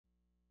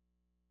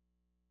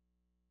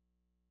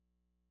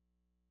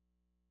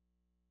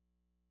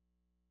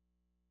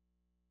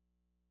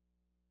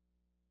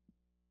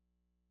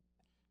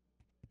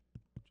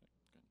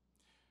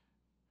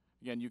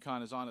Again,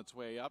 UConn is on its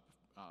way up.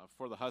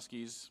 For the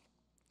Huskies,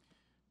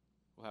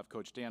 we'll have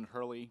Coach Dan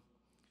Hurley,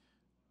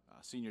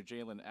 senior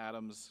Jalen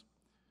Adams,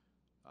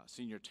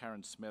 senior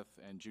Terrence Smith,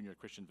 and junior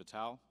Christian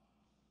Vital.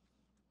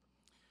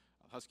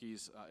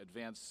 Huskies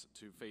advance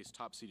to face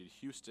top-seeded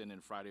Houston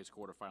in Friday's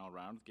quarterfinal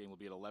round. The game will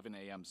be at 11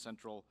 a.m.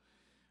 Central,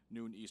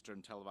 noon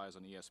Eastern, televised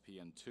on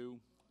ESPN2.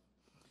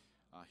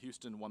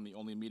 Houston won the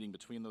only meeting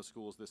between those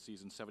schools this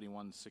season,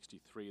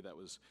 71-63. That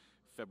was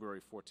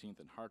February 14th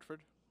in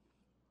Hartford.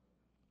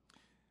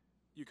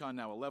 UConn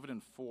now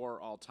 11-4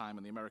 all-time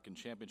in the American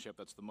Championship.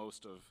 That's the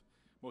most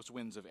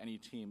wins of any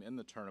team in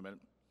the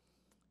tournament.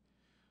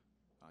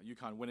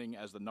 UConn winning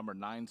as the number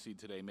 9 seed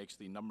today makes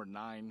the number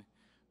 9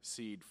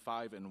 seed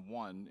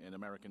 5-1 in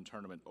American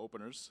tournament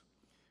openers.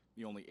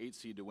 The only 8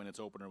 seed to win its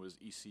opener was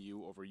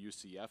ECU over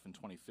UCF in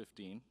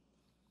 2015.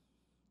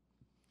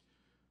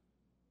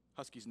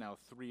 Huskies now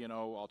 3-0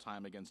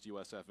 all-time against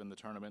USF in the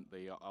tournament.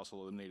 They also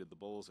eliminated the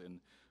Bulls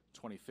in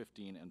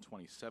 2015 and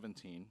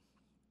 2017.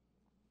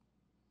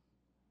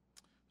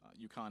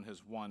 UConn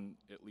has won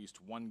at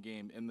least one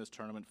game in this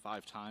tournament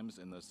 5 times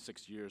in the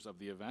 6 years of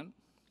the event.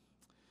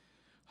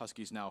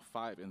 Huskies now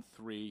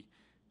 5-3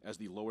 as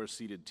the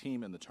lower-seeded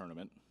team in the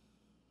tournament.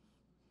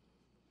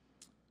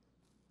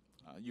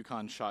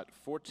 UConn shot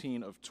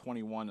 14 of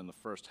 21 in the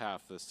first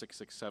half. The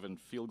 .667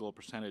 field goal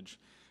percentage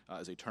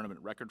is a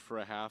tournament record for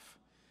a half,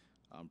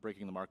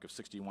 breaking the mark of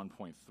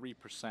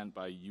 61.3%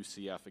 by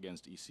UCF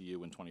against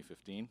ECU in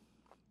 2015.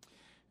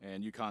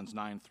 And UConn's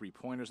 9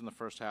 3-pointers in the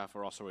first half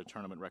are also a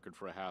tournament record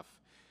for a half.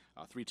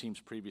 3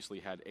 teams previously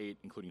had 8,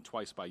 including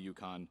twice by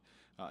UConn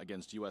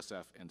against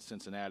USF and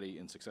Cincinnati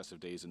in successive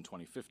days in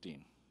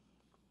 2015.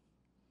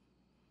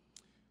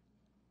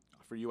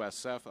 For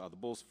USF, the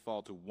Bulls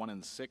fall to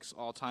 1-6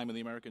 all-time in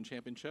the American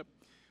Championship.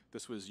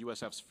 This was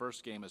USF's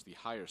first game as the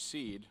higher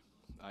seed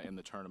in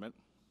the tournament.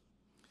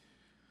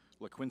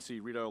 LaQuincy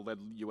Rito led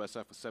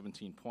USF with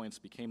 17 points,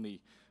 became the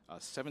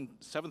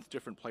seventh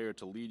different player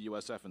to lead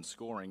USF in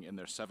scoring in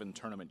their 7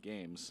 tournament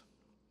games.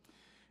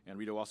 And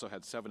Rito also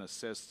had 7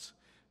 assists,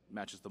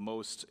 matches the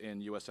most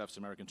in USF's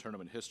American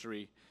tournament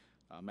history,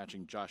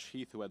 matching Josh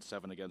Heath, who had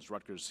 7 against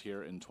Rutgers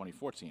here in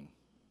 2014.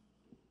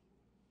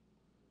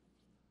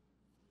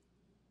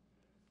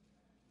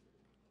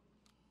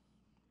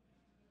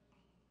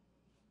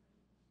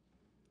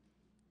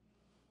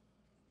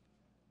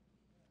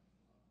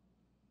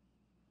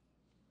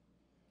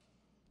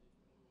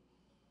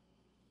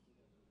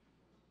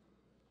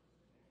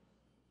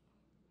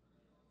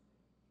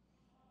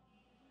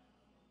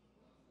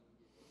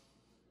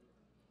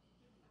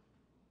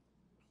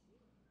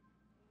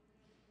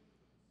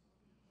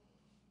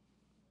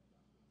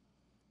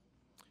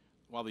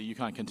 While the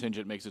UConn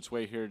contingent makes its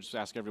way here, just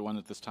ask everyone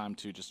at this time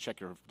to just check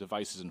your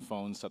devices and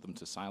phones, set them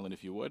to silent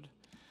if you would.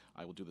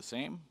 I will do the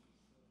same.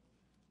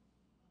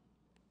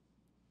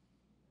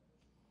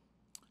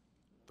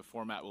 The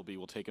format will be,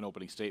 we'll take an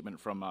opening statement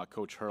from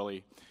Coach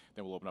Hurley,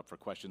 then we'll open up for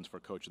questions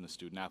for Coach and the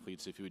student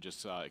athletes. If you would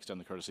just extend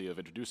the courtesy of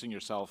introducing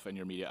yourself and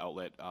your media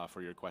outlet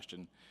for your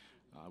question,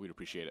 we'd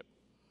appreciate it.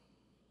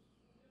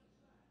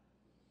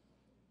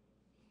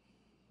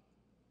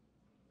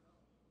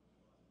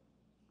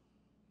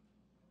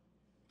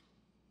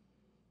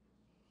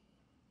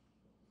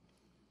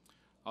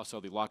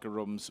 Also, the locker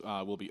rooms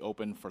will be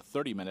open for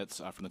 30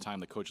 minutes from the time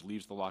the coach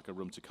leaves the locker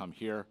room to come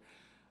here.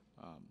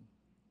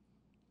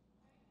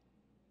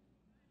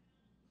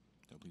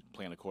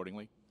 Plan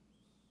accordingly.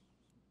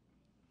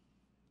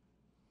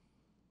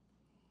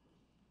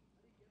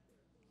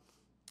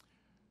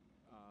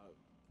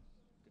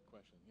 Good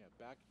question. Yeah,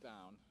 back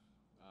down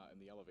in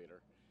the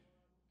elevator.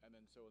 And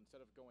then so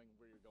instead of going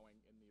where you're going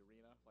in the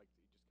arena, like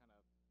you just kind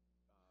of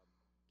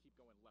keep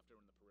going left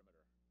over in the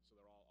perimeter. So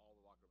they're all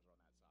the locker rooms are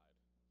on that side.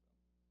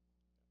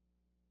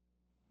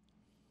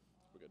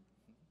 We're good.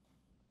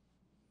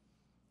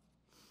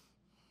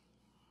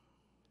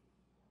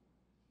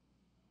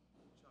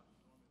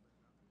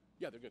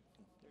 Yeah, they're good.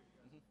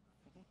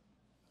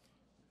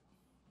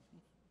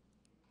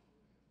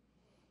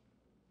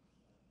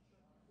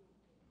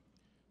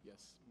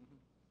 Yes.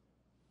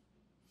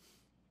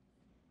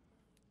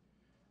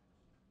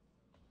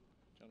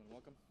 Gentlemen,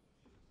 welcome.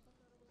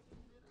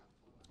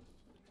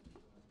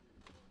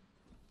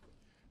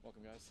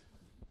 Welcome, guys.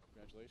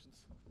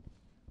 Congratulations.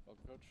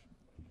 Welcome, Coach.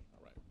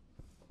 All right.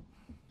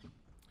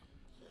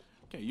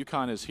 Okay,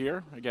 UConn is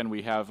here. Again,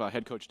 we have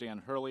head coach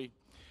Dan Hurley,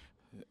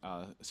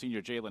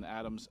 senior Jalen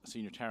Adams,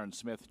 senior Terrence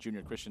Smith,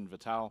 junior Christian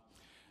Vital.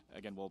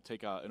 Again, we'll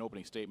take an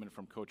opening statement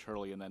from Coach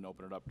Hurley and then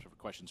open it up to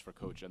questions for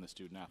Coach and the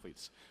student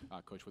athletes.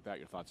 Coach, with that,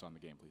 your thoughts on the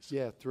game, please.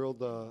 Yeah,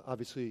 thrilled.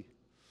 Obviously,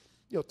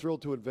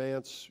 thrilled to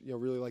advance.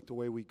 Really liked the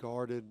way we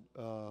guarded.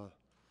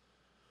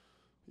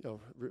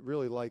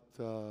 Really liked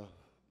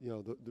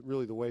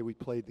really the way we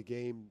played the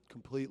game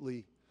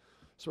completely,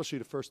 especially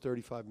the first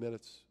 35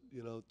 minutes.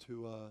 We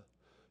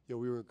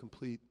were in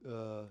complete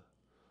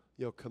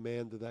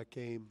command of that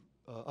game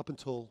up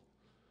until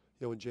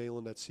when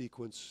Jalen, that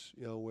sequence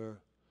where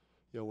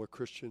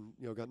Christian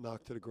got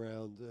knocked to the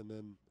ground, and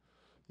then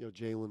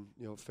Jalen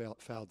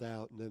fouled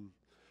out, and then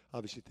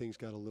obviously things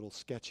got a little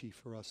sketchy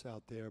for us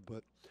out there.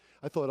 But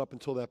I thought up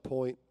until that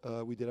point,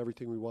 we did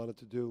everything we wanted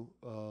to do.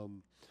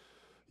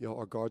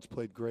 Our guards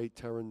played great.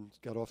 Terran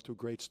got off to a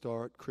great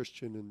start.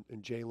 Christian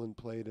and Jalen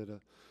played at a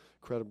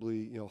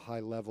incredibly, high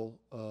level.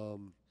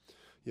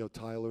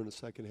 Tyler in the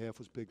second half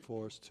was big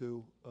for us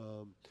too.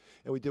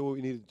 And we did what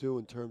we needed to do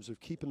in terms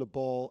of keeping the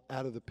ball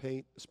out of the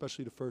paint,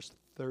 especially the first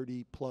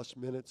 30-plus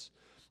minutes.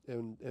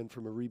 And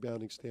from a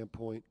rebounding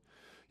standpoint,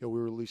 we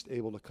were at least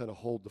able to kind of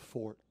hold the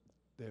fort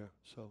there.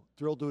 So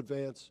thrilled to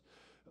advance.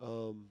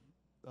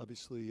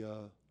 Obviously,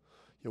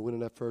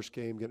 winning that first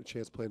game, getting a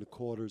chance to play in the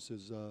quarters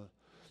is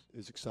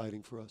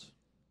exciting for us.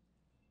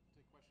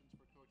 Take questions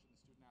for Coach and the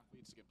student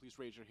athletes. Again, please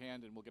raise your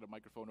hand, and we'll get a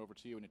microphone over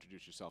to you and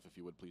introduce yourself, if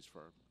you would, please,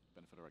 for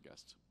benefit of our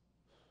guests.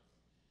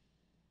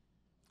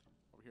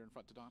 Over here in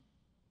front to Don.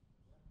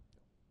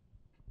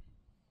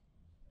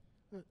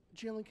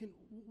 Jalen,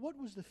 what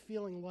was the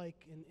feeling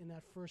like in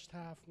that first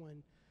half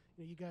when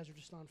you guys are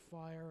just on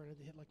fire and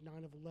they hit like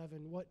 9 of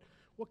 11? What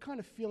kind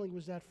of feeling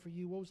was that for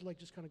you? What was it like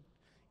just kind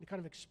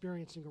of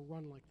experiencing a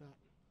run like that?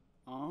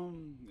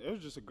 It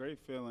was just a great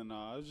feeling.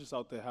 I was just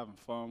out there having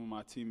fun with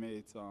my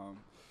teammates,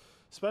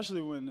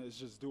 especially when it's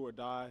just do or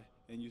die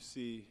and you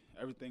see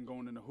everything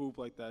going in the hoop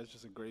like that. It's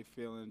just a great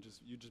feeling.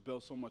 You just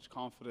build so much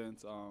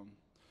confidence.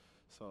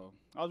 So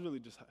I was really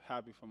just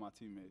happy for my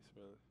teammates,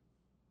 really.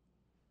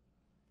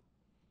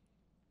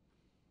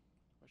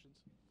 Questions?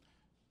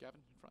 Gavin,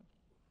 in front.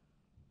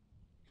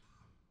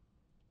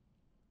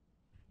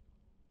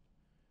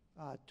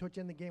 Towards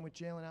the end of the game with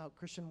Jalen out,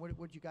 Christian, what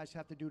did you guys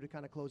have to do to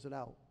kind of close it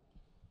out?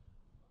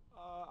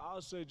 I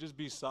would say just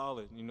be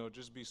solid,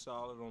 just be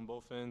solid on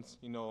both ends,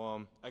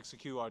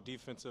 execute our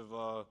defensive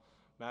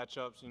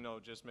matchups,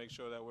 just make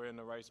sure that we're in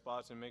the right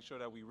spots and make sure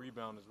that we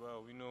rebound as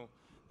well. We knew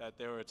that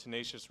they were a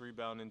tenacious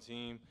rebounding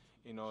team.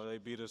 They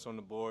beat us on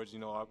the boards,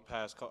 in our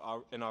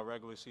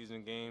regular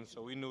season games.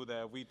 So we knew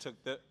that if we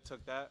took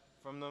that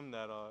from them,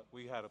 that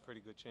we had a pretty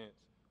good chance.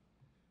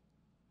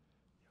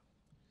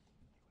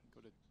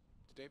 Go to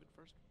David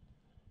first.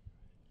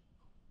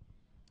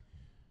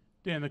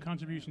 Dan, the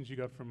contributions you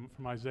got from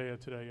Isaiah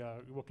today,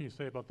 what can you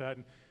say about that?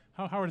 And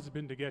how hard has it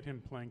been to get him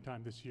playing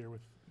time this year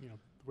with, the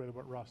way the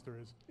roster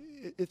is?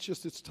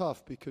 It's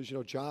tough because,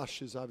 Josh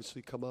has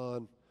obviously come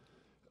on,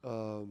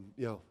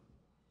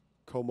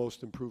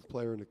 co-most improved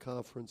player in the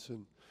conference.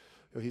 And,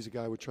 he's a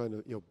guy we're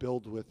trying to,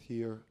 build with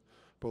here,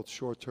 both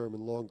short-term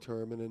and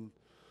long-term. And then,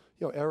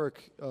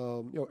 Eric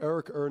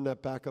earned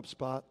that backup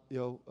spot.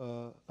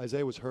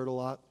 Isaiah was hurt a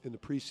lot in the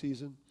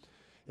preseason.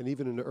 And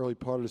even in the early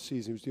part of the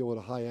season, he was dealing with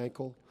a high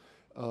ankle.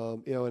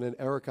 And then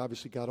Eric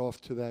obviously got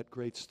off to that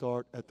great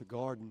start at the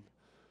Garden,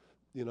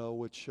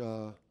 which,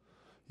 and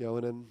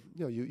then,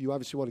 you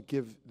obviously want to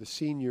give the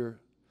senior,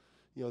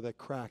 that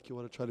crack. You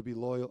want to try to be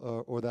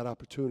loyal or that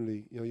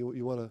opportunity.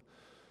 You want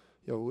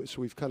to,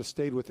 so we've kind of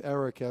stayed with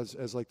Eric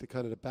as like the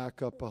kind of the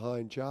backup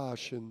behind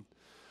Josh. And,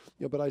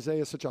 but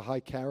Isaiah's such a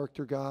high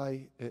character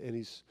guy, and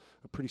he's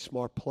a pretty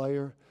smart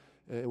player.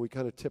 And we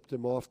kind of tipped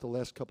him off the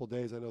last couple of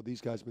days. I know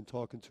these guys have been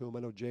talking to him. I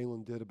know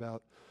Jalen did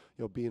about,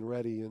 being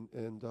ready.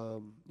 And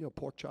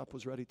Pork Chop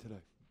was ready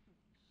today.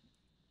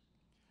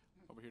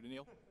 Over here to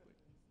Neil.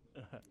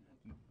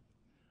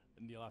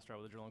 Neil Ostrow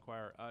with the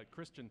Journal-Inquirer.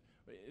 Christian,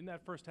 in that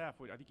first half,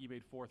 I think you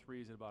made 4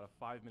 threes in about a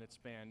 5-minute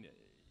span.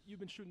 You've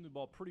been shooting the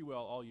ball pretty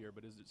well all year,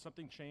 but is it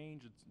something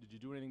changed? Did you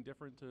do anything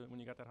different when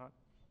you got that hot?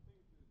 I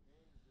think the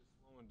game is just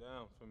slowing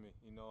down for me.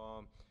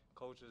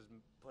 Coaches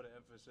put an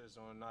emphasis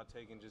on not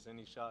taking just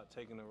any shot,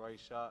 taking the right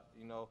shot,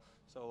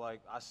 So, I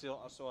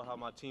saw how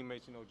my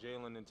teammates,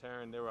 Jalen and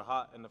Terran, they were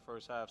hot in the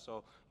first half.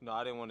 So,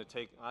 I didn't want to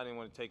take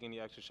any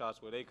extra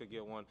shots where they could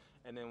get one.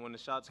 And then when the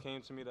shots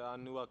came to me that I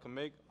knew I could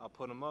make, I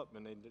put them up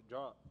and they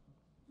dropped.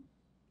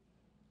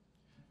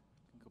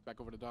 Go back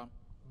over to Dom.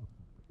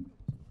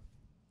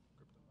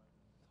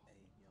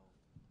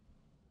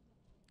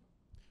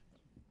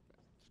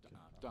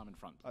 Dom in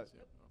front, please.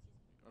 Yeah.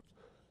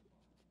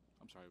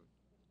 I'm sorry.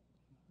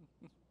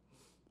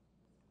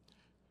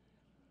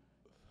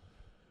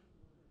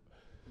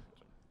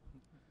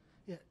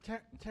 Yeah,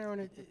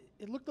 Taryn,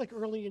 it looked like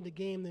early in the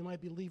game they might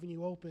be leaving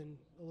you open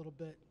a little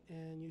bit,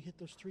 and you hit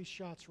those 3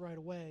 shots right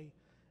away,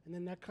 and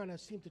then that kind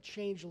of seemed to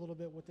change a little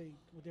bit what they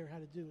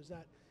had to do. Is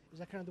that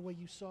kind of the way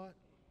you saw it?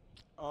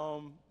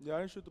 Yeah,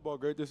 I didn't shoot the ball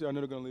great this year. I knew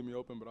they were going to leave me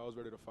open, but I was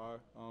ready to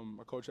fire.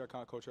 My coach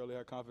Ellie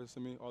had confidence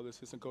in me. All the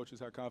assistant coaches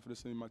had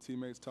confidence in me. My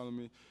teammates telling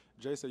me,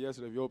 Jay said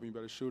yesterday, if you're open, you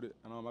better shoot it.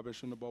 And I've been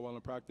shooting the ball well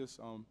in practice.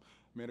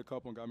 Made a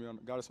couple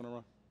and got us on a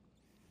run.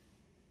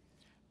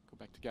 Go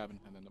back to Gavin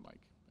and then to Mike.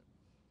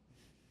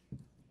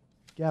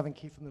 Gavin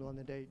Keefe from the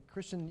London Day.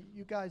 Christian,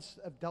 you guys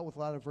have dealt with a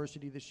lot of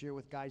adversity this year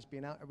with guys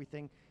being out,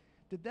 everything.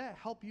 Did that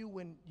help you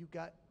when you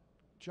got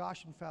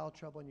Josh in foul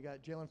trouble and you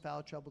got Jalen in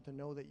foul trouble to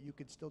know that you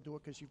could still do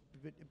it because you've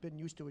been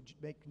used to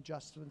making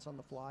adjustments on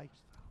the fly?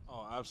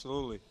 Oh,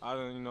 absolutely. I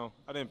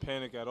didn't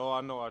panic at all. I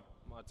know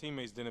my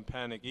teammates didn't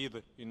panic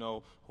either.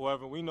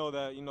 Whoever, we know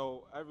that,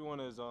 everyone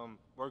has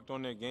worked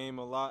on their game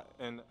a lot,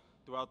 and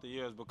throughout the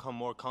year has become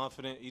more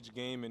confident each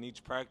game and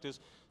each practice.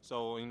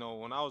 So, you know,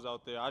 when I was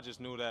out there, I just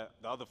knew that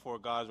the other 4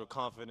 guys were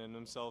confident in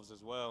themselves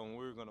as well, and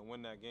we were going to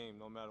win that game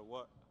no matter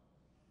what.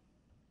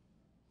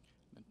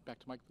 And back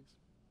to Mike, please.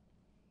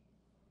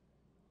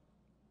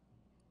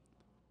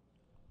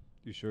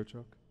 You sure,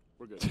 Chuck?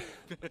 We're good.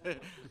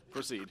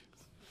 Proceed.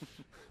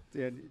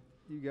 Dan,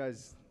 you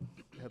guys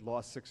had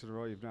lost 6 in a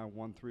row. You've now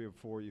won 3 of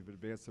 4. You've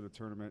advanced to the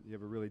tournament. You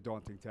have a really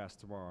daunting task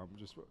tomorrow. I'm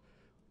just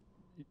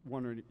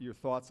wondering your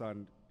thoughts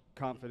on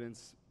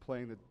confidence,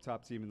 playing the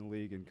top team in the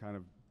league, and kind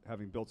of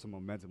having built some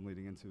momentum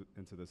leading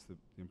into this, the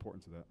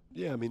importance of that.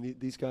 Yeah, I mean,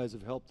 these guys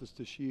have helped us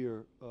this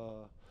year,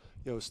 you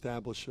know,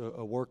 establish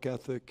a work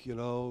ethic, you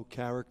know,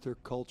 character,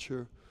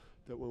 culture,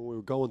 that when we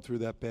were going through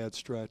that bad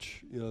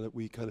stretch, you know, that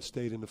we kind of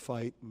stayed in the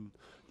fight, and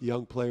the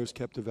young players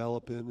kept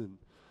developing, and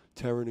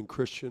Terran and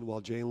Christian,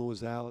 while Jalen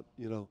was out,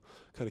 you know,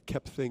 kind of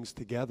kept things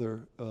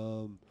together,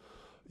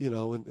 you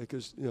know, and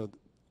because, you know,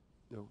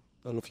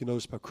 I don't know if you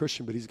noticed about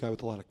Christian, but he's a guy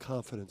with a lot of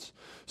confidence.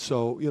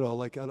 So, you know,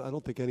 like, I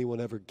don't think anyone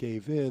ever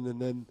gave in. And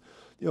then,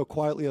 you know,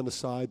 quietly on the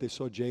side, they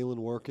saw Jalen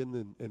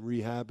working and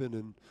rehabbing,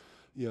 and,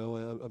 you know,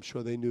 I'm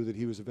sure they knew that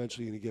he was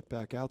eventually going to get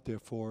back out there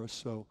for us.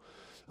 So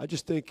I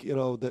just think, you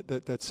know,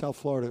 that South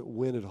Florida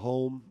win at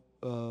home,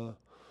 you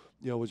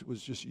know,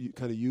 was just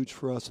kind of huge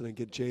for us. And then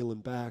get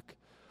Jalen back.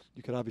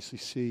 You can obviously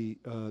see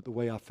the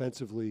way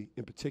offensively,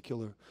 in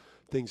particular,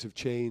 things have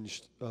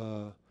changed.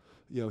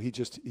 You know, he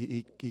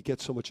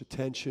gets so much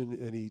attention,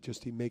 and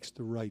he makes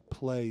the right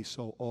play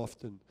so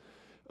often.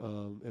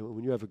 And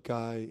when you have a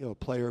guy, you know, a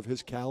player of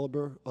his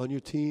caliber on your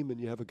team, and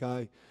you have a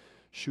guy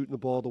shooting the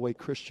ball the way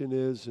Christian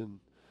is, and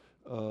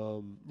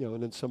you know,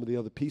 and then some of the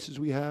other pieces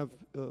we have,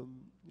 you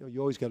know, you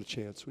always got a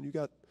chance. When you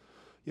got,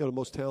 you know, the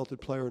most talented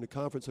player in the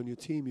conference on your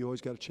team, you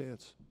always got a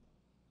chance.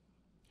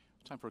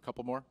 Time for a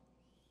couple more.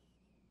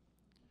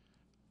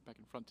 Back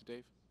in front to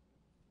Dave.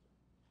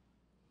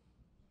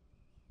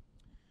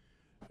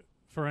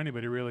 For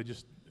anybody, really,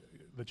 just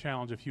the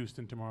challenge of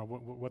Houston tomorrow,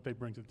 what they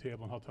bring to the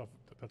table and how tough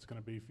that's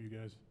going to be for you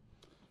guys.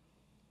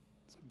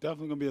 It's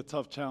definitely going to be a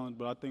tough challenge,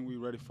 but I think we're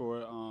ready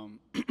for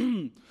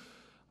it.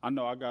 I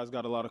know our guys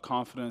got a lot of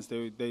confidence.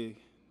 They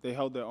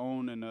held their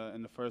own in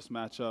the first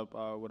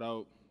matchup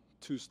without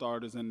 2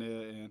 starters in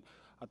there, and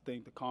I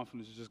think the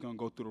confidence is just going to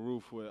go through the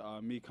roof with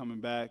me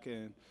coming back,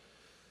 and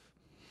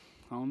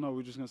I don't know.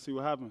 We're just going to see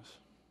what happens.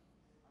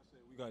 I say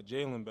we got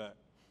Jalen back,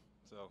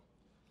 so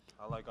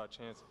I like our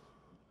chances.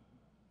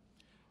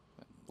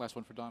 Last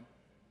one for Don.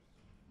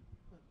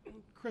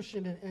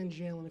 Christian and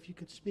Jalen, if you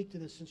could speak to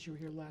this since you were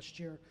here last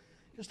year,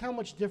 just how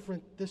much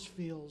different this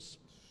feels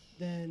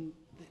than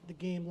the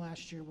game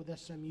last year with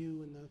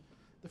SMU in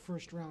the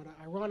first round.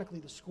 Ironically,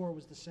 the score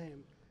was the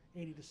same,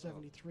 80-73,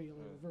 only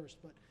reversed.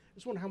 But I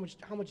just wonder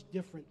how much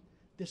different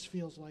this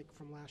feels like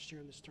from last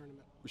year in this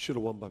tournament. We should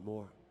have won by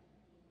more.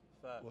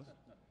 Fact.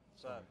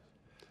 Fact.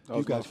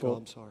 You guys go.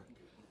 I'm sorry.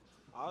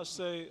 I'll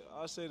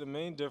say the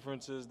main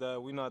difference is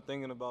that we're not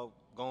thinking about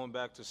going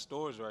back to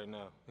stores right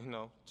now. You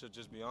know, to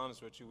just be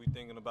honest with you, we're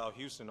thinking about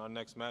Houston, our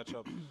next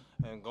matchup,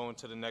 and going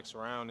to the next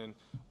round, and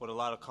with a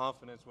lot of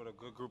confidence, with a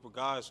good group of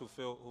guys who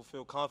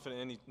feel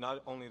confident in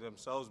not only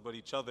themselves but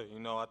each other. You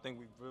know, I think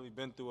we've really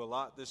been through a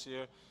lot this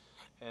year,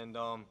 and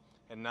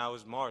now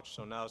it's March,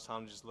 so now it's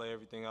time to just lay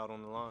everything out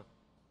on the line.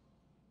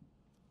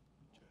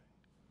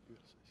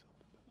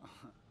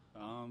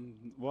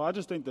 Well, I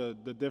just think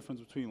the difference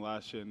between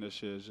last year and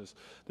this year is just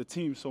the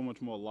team's so much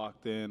more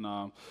locked in.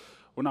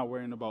 We're not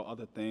worrying about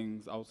other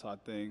things,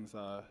 outside things.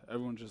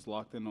 Everyone's just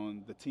locked in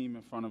on the team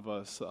in front of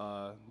us,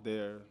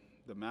 the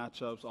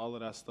matchups, all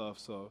of that stuff.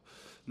 So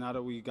now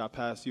that we got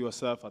past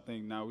USF, I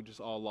think now we're just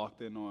all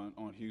locked in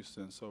on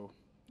Houston. So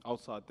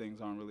outside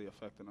things aren't really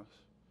affecting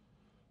us.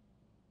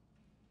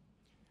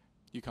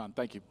 UConn,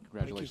 thank you.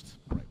 Congratulations.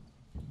 All right.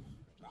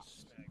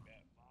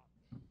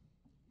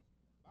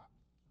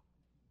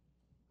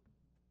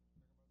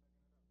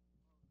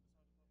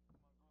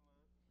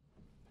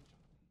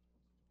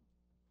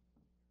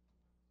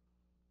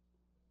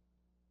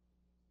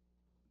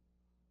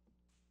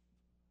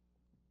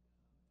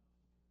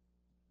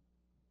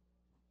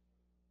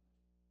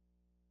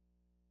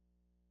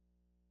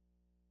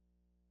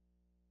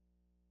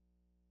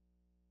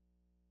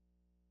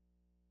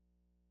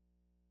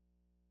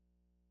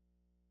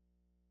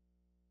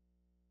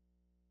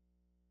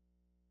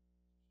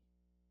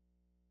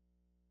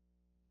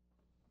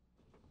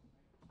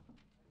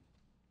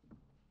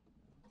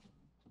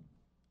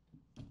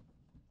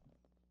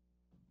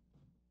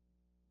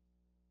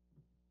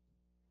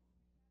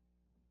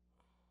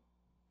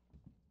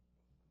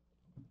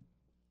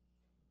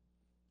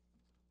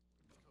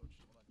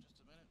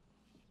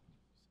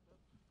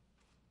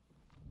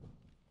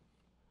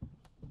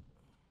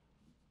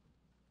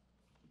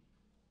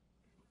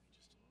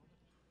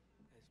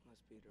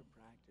 Must be their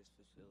practice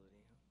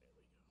facility, huh? There we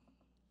go. See that?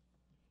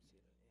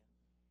 Yeah.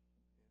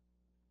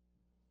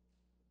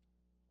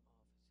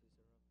 Offices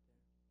are up there.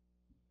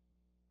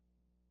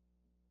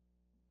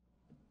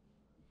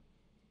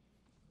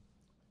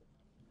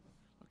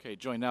 Okay,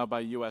 joined now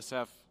by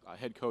USF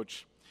head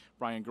coach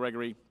Brian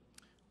Gregory.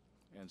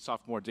 and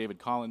sophomore David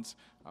Collins.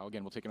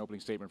 Again, we'll take an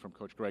opening statement from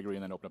Coach Gregory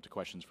and then open up to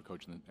questions for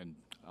Coach and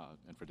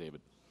for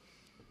David.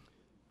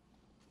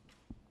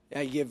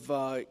 I give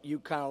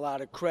UConn a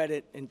lot of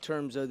credit in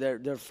terms of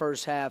their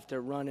first half.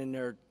 They're running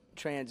their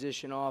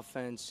transition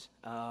offense.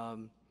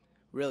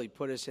 Really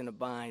put us in a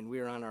bind. We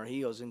were on our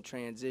heels in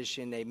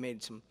transition. They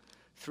made some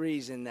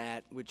threes in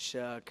that, which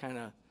kind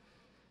of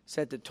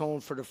set the tone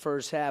for the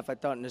first half. I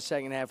thought in the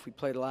second half we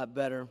played a lot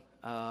better.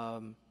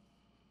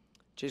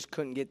 Just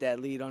couldn't get that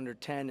lead under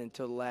 10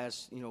 until the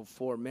last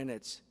 4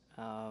 minutes.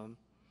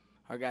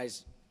 Our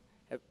guys,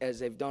 as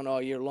they've done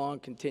all year long,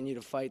 continue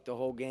to fight the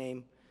whole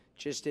game.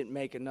 Just didn't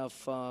make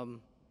enough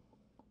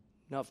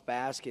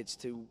baskets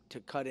to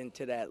cut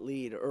into that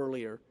lead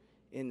earlier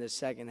in the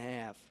second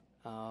half.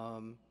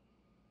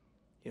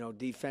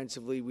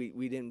 Defensively,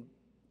 we didn't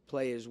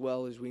play as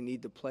well as we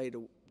need to play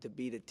to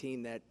beat a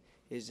team that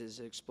is as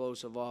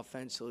explosive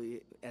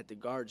offensively at the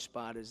guard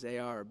spot as they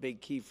are. A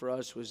big key for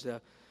us was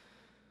to,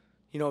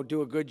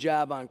 do a good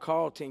job on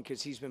Carlton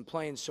because he's been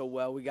playing so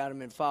well. We got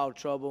him in foul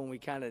trouble, and we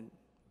kind of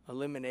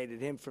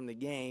eliminated him from the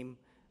game.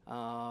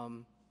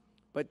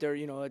 But they're,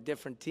 a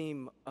different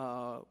team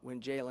when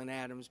Jalen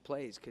Adams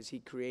plays because he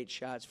creates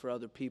shots for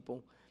other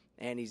people,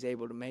 and he's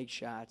able to make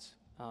shots.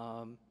 We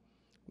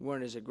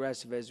weren't as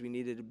aggressive as we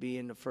needed to be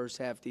in the first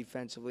half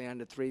defensively on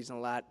the threes, and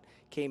a lot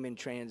came in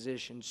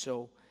transition.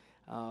 So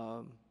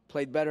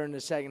played better in the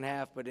second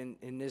half, but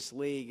in this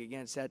league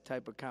against that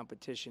type of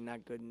competition, not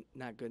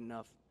good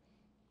enough.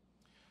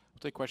 We'll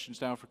take questions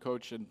now for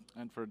Coach and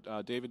for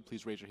David.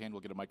 Please raise your hand.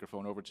 We'll get a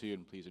microphone over to you,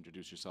 and please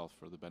introduce yourself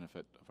for the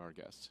benefit of our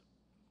guests.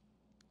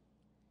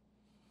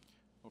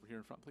 Over here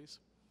in front, please.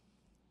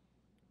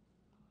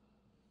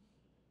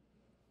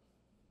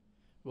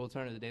 We'll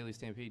turn to the Daily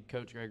Stampede.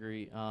 Coach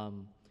Gregory,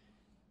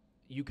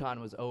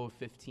 UConn was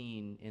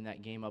 0-15 in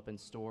that game up in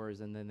Stores,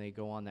 and then they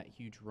go on that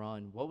huge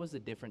run. What was the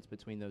difference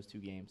between those two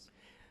games?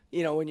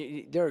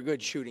 They're a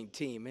good shooting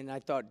team, and I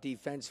thought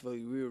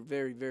defensively we were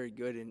very, very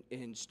good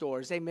in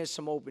Stores. They missed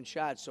some open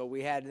shots, so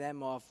we had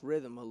them off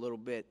rhythm a little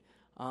bit.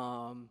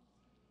 When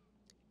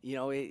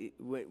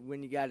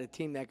you got a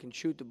team that can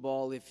shoot the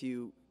ball, if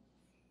you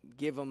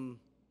give them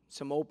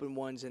some open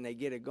ones and they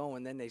get it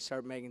going, then they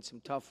start making some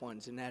tough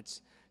ones, and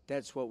that's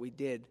what we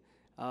did.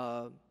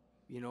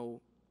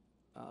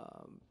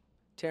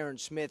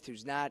 Terrence Smith,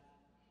 who's not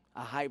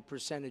a high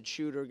percentage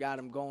shooter, got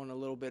him going a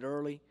little bit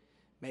early,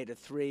 made a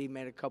three,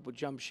 made a couple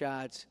jump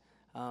shots,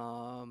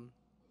 and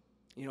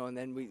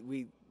then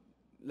we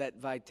let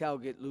Vitale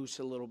get loose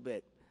a little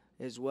bit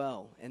as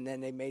well, and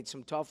then they made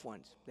some tough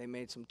ones. They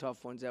made some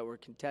tough ones that were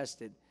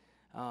contested.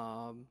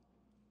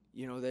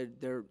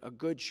 They're a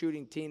good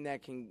shooting team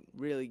that can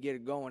really get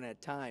it going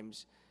at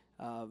times.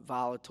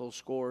 Volatile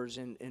scores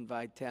in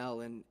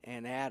Vitale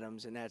and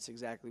Adams, and that's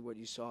exactly what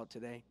you saw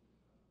today.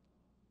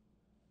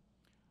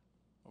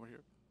 Over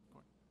here.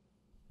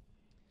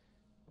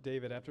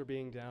 David, after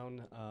being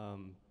down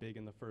big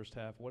in the first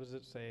half, what does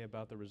it say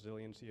about the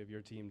resiliency of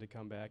your team to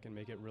come back and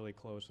make it really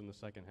close in the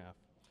second half?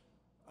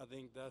 I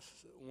think that's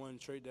one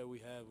trait that we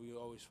have. We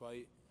always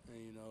fight,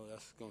 and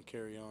that's going to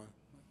carry on.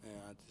 And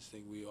I just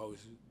think we always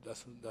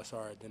that's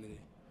our identity.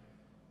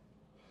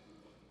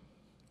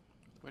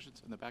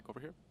 Questions in the back over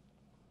here.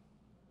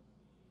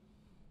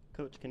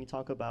 Coach, can you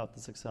talk about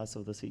the success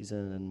of the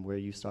season and where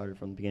you started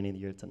from the beginning of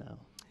the year to now?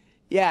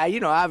 Yeah,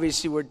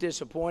 obviously we're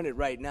disappointed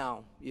right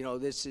now.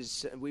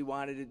 We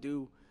wanted to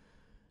do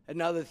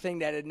another thing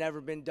that had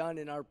never been done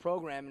in our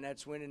program, and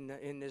that's win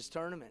in this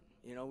tournament.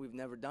 We've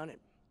never done it.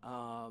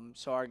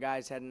 So our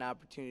guys had an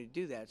opportunity to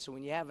do that. So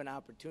when you have an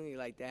opportunity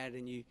like that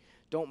and you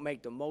don't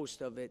make the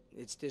most of it,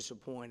 it's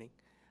disappointing.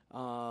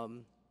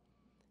 And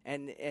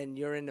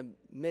you're in the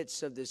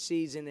midst of the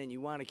season and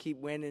you want to keep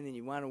winning and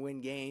you want to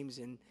win games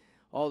and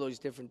all those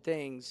different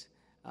things.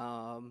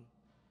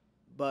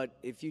 But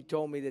if you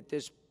told me that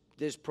this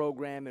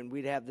program and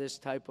we'd have this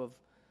type of,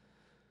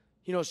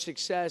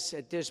 success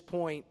at this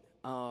point,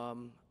 a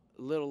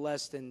little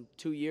less than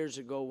 2 years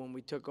ago when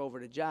we took over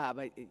the job,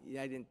 I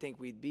didn't think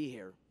we'd be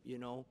here,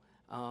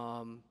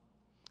 a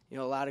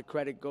lot of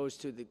credit goes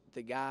to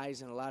the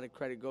guys and a lot of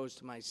credit goes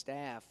to my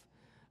staff.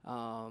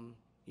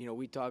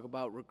 We talk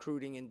about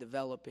recruiting and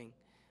developing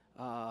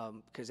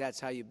because that's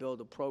how you build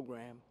a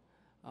program.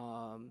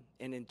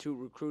 And in 2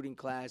 recruiting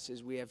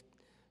classes, we have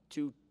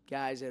 2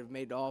 guys that have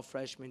made the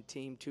all-freshman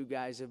team, 2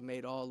 guys have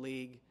made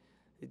all-league,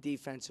 the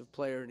defensive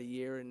player of the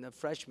year, and the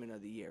freshman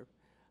of the year.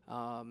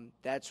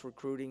 That's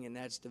recruiting and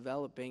that's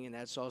developing, and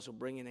that's also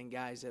bringing in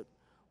guys that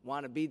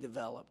want to be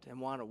developed and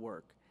want to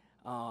work.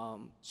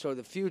 So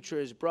the future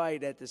is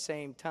bright. At the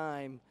same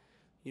time,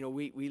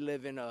 we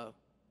live in a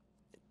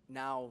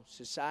now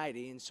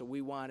society, and so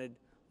we wanted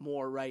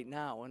more right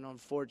now. And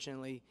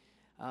unfortunately,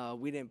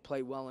 we didn't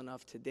play well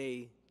enough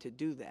today to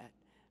do that.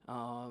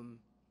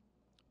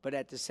 But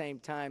at the same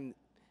time,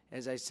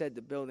 as I said,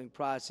 the building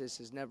process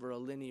is never a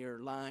linear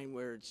line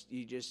where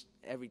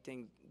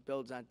everything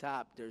builds on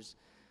top. There's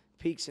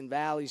peaks and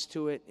valleys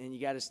to it, and you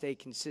got to stay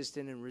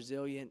consistent and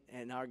resilient,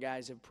 and our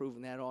guys have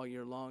proven that all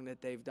year long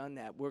that they've done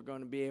that. We're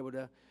going to be able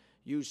to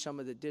use some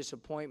of the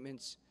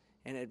disappointments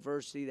and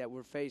adversity that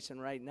we're facing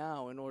right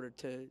now in order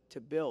to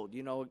build.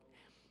 You know,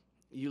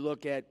 you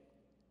look at,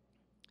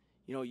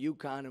 you know,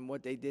 UConn and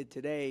what they did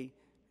today.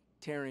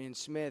 Terrion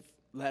Smith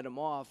led them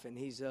off, and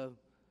he's a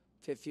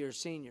fifth-year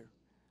senior.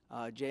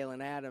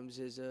 Jalen Adams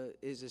is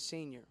a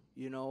senior,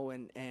 you know,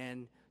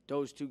 and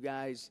those two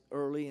guys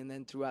early and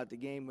then throughout the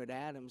game with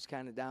Adams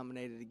kind of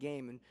dominated the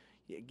game. And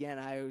again,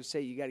 I always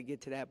say you got to get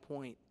to that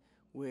point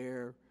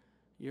where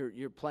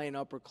you're playing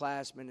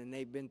upperclassmen and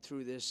they've been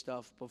through this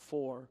stuff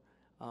before,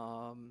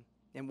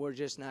 and we're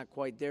just not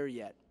quite there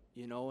yet,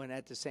 you know. And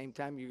at the same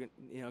time, you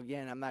know,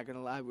 again, I'm not going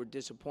to lie, we're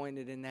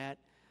disappointed in that,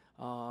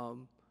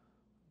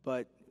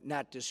 but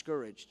not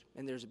discouraged.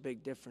 And there's a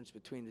big difference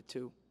between the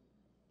two.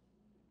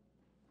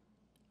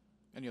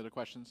 Any other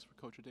questions for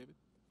Coach or David?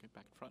 Get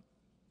back in front.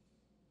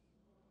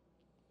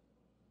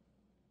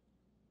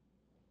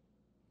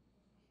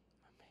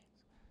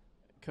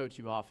 Coach,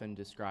 you often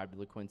described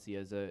LaQuincy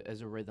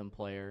as a rhythm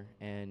player,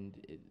 and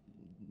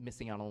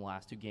missing out on the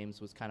last two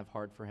games was kind of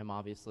hard for him,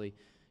 obviously.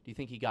 Do you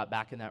think he got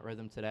back in that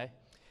rhythm today?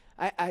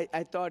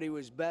 I thought he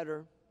was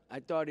better.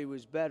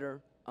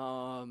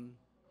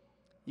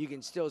 You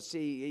can still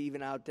see,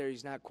 even out there,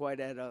 he's not quite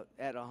at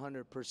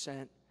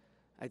 100%.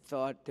 I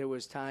thought there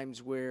was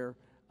times where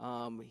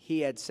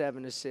he had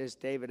 7 assists,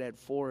 David had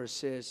 4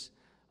 assists.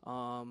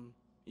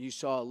 You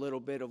saw a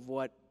little bit of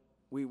what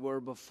we were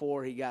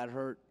before he got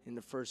hurt in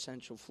the first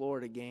Central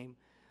Florida game.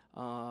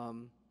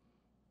 You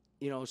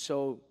know,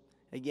 so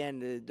again,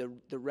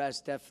 the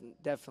rest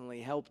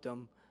definitely helped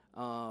him.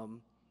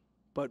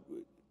 But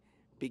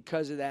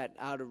because of that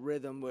out of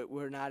rhythm,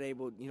 we're not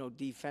able, you know,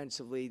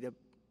 defensively to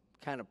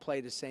kind of play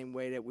the same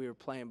way that we were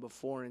playing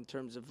before in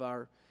terms of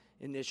our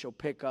initial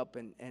pickup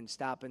and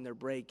stopping their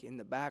break in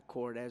the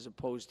backcourt as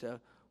opposed to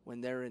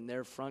when they're in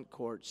their front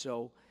court.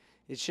 So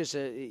it's just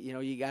you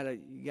know, you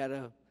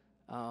gotta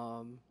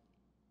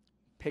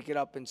pick it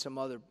up in some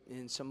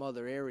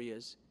other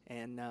areas,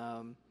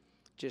 and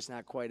just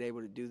not quite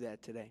able to do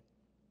that today.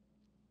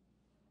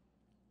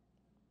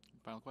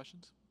 Final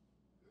questions?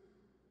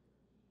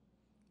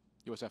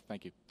 USF,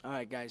 thank you. All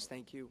right, guys,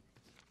 thank you.